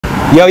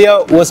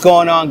Yo, what's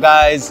going on,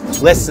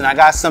 guys? Listen, I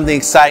got something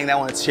exciting that I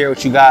want to share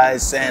with you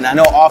guys. And I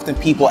know often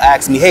people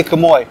ask me, hey,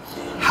 Kemoy,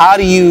 how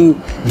do you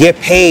get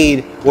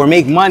paid or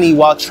make money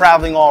while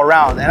traveling all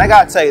around? And I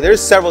gotta tell you,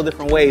 there's several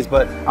different ways,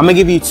 but I'm gonna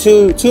give you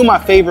two of my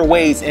favorite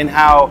ways in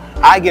how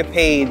I get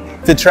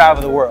paid to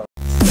travel the world.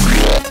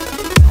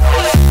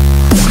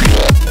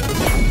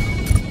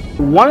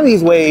 One of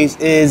these ways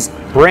is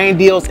brand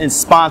deals and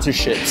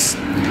sponsorships.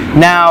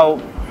 Now,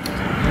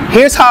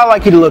 here's how I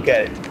like you to look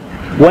at it.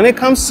 When it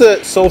comes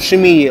to social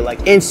media like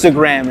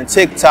Instagram and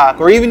TikTok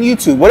or even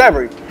YouTube,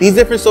 whatever, these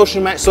different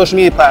social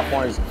media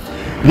platforms,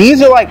 these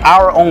are like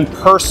our own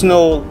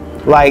personal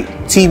like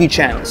TV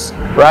channels,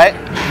 right?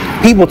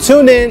 People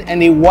tune in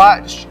and they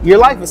watch your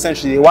life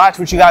essentially. They watch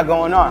what you got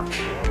going on.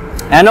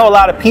 And I know a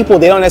lot of people,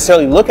 they don't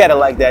necessarily look at it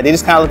like that. They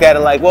just kind of look at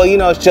it like, well, you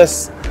know, it's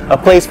just a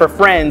place for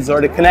friends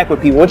or to connect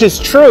with people, which is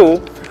true.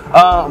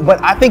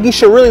 But I think you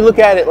should really look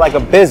at it like a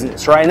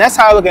business, right? And that's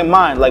how I look at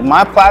mine. Like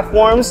my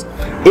platforms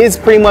is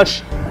pretty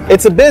much,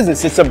 it's a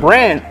business, it's a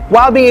brand,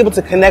 while being able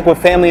to connect with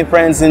family and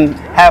friends and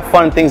have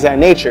fun, things of that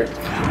nature.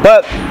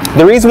 But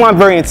the reason why I'm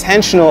very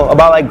intentional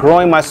about like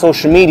growing my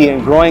social media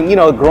and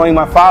growing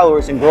my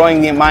followers and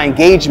growing my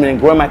engagement and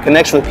growing my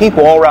connection with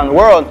people all around the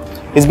world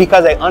is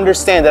because I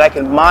understand that I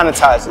can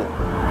monetize it.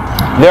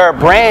 There are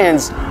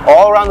brands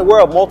all around the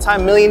world,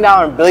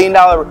 multi-million-dollar and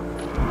billion-dollar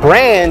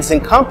brands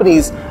and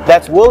companies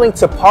that's willing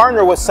to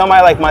partner with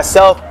somebody like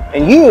myself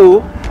and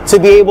you to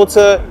be able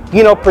to,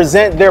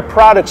 present their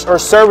products or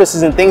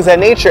services and things of that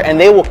nature, and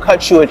they will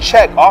cut you a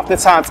check,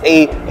 oftentimes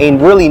a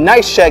really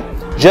nice check,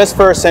 just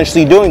for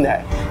essentially doing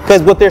that.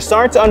 Because what they're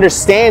starting to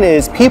understand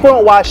is people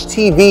don't watch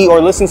TV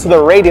or listen to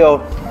the radio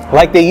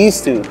like they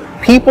used to.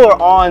 People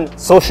are on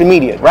social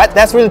media, right?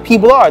 That's where the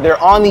people are.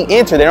 They're on the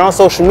internet, they're on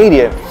social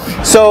media.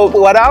 So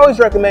what I always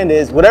recommend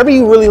is whatever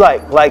you really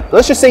like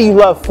let's just say you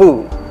love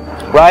food,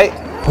 right?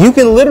 You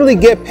can literally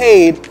get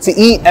paid to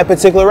eat at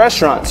particular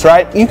restaurants,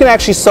 right? You can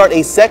actually start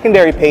a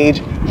secondary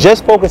page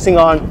just focusing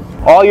on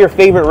all your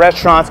favorite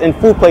restaurants and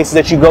food places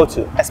that you go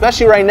to.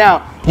 Especially right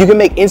now, you can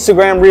make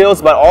Instagram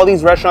reels about all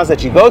these restaurants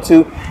that you go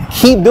to.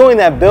 Keep doing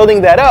that,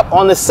 building that up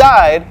on the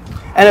side,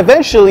 and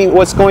eventually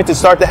what's going to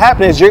start to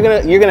happen is you're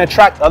gonna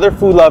attract other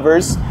food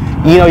lovers.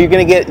 You're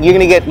gonna get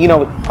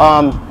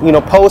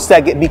posts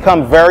that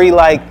become very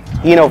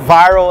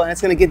viral, and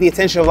it's gonna get the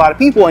attention of a lot of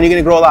people, and you're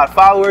gonna grow a lot of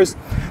followers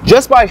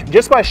just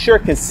by sheer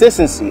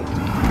consistency.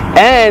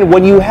 And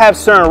when you have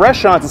certain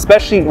restaurants,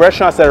 especially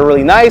restaurants that are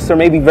really nice or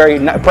maybe very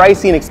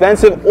pricey and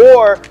expensive,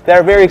 or that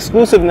are very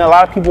exclusive and a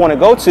lot of people want to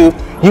go to,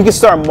 you can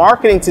start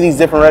marketing to these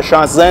different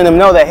restaurants, letting them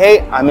know that,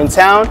 hey, I'm in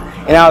town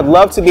and I would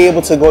love to be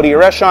able to go to your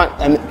restaurant,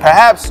 and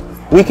perhaps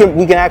we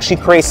can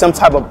actually create some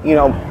type of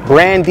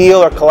brand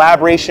deal or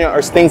collaboration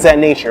or things of that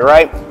nature,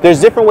 right?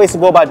 There's different ways to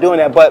go about doing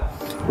that, but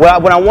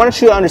what I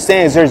want you to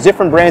understand is there's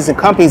different brands and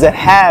companies that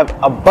have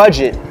a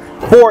budget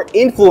for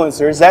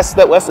influencers. That's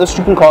what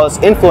you can call us,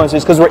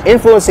 influencers, because we're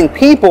influencing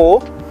people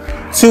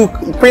to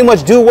pretty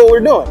much do what we're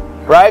doing,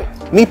 right?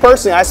 Me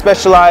personally, I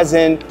specialize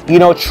in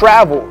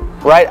travel,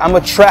 right? I'm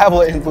a travel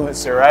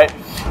influencer, right?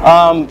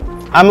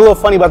 I'm a little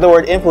funny about the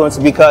word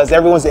influencer because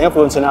everyone's an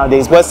influencer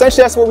nowadays, but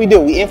essentially that's what we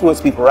do. We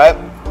influence people, right?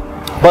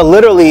 But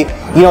literally,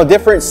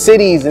 different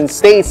cities and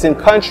states and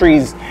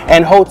countries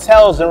and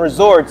hotels and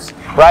resorts,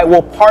 right,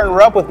 will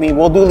partner up with me.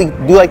 We'll do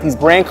like these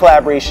brand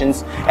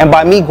collaborations, and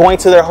by me going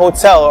to their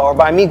hotel or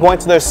by me going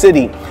to their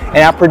city, and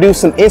I produce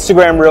some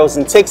Instagram reels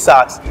and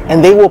TikToks,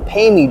 and they will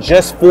pay me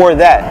just for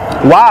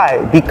that.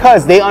 Why?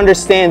 Because they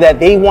understand that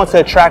they want to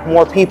attract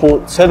more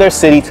people to their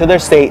city, to their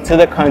state, to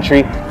their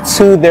country,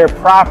 to their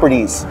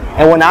properties.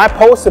 And when I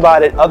post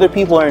about it, other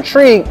people are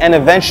intrigued, and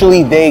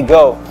eventually they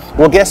go.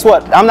 Well, guess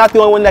what? I'm not the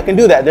only one that can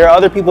do that. There are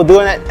other people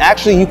doing that.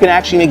 Actually, you can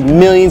actually make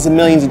millions and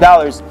millions of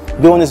dollars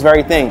doing this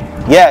very thing.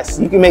 Yes,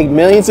 you can make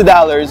millions of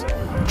dollars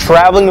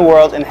traveling the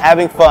world and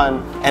having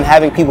fun and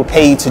having people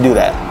pay you to do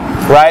that,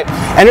 right?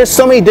 And there's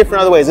so many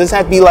different other ways. It doesn't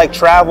have to be like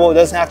travel. It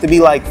doesn't have to be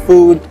like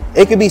food.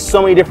 It could be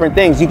so many different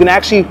things. You can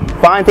actually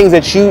find things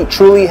that you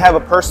truly have a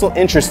personal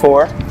interest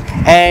for,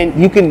 and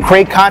you can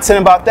create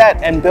content about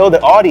that and build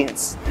an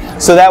audience.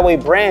 So that way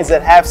brands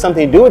that have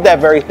something to do with that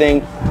very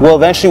thing will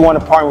eventually want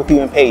to partner with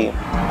you and pay you.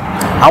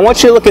 I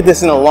want you to look at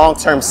this in a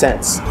long-term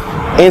sense.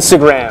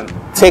 Instagram,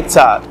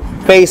 TikTok,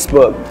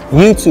 Facebook,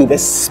 YouTube,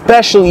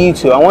 especially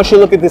YouTube. I want you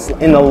to look at this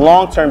in the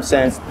long-term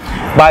sense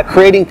by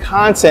creating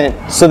content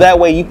so that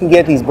way you can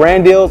get these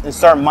brand deals and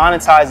start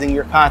monetizing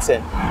your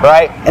content,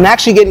 right? And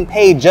actually getting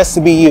paid just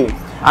to be you.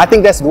 I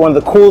think that's one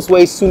of the coolest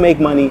ways to make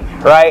money,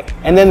 right?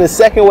 And then the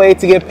second way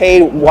to get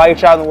paid while you're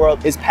traveling the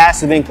world is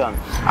passive income.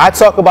 I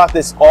talk about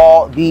this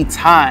all the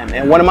time,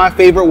 and one of my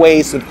favorite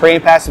ways to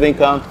create passive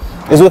income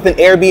is with an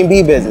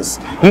Airbnb business.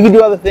 You can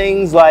do other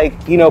things like,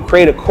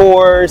 create a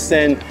course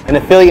and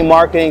affiliate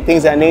marketing,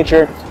 things of that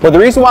nature. But the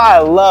reason why I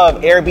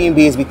love Airbnb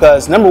is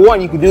because, number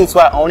one, you can do this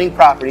while owning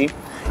property.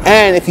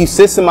 And if you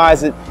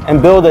systemize it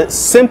and build a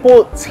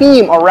simple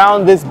team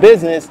around this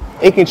business,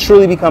 it can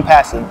truly become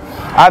passive.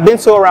 I've been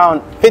to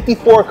around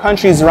 54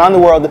 countries around the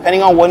world,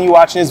 depending on when you're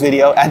watching this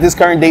video. At this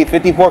current date,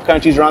 54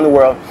 countries around the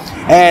world.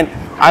 And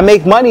I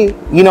make money,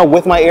 you know,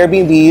 with my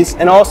Airbnbs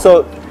and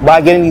also by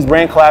getting these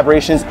brand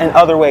collaborations and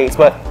other ways.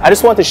 But I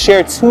just want to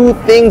share 2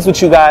 things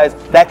with you guys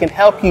that can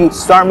help you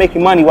start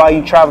making money while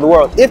you travel the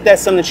world, if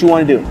that's something that you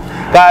want to do.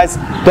 Guys,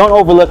 don't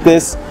overlook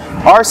this.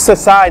 Our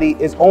society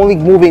is only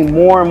moving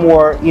more and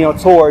more, you know,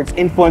 towards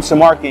influencer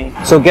marketing.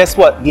 So guess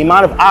what? The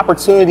amount of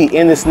opportunity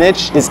in this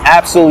niche is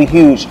absolutely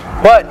huge.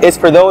 But it's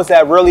for those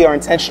that really are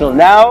intentional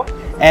now,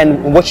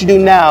 and what you do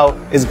now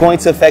is going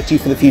to affect you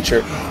for the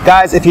future.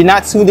 Guys, if you're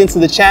not tuned into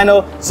the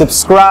channel,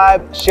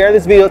 subscribe, share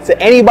this video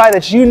to anybody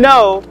that you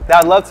know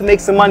that would love to make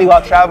some money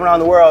while traveling around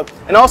the world.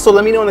 And also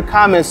let me know in the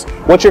comments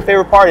what your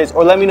favorite part is,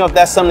 or let me know if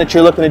that's something that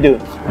you're looking to do.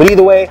 But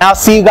either way, I'll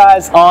see you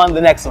guys on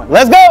the next one.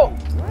 Let's go!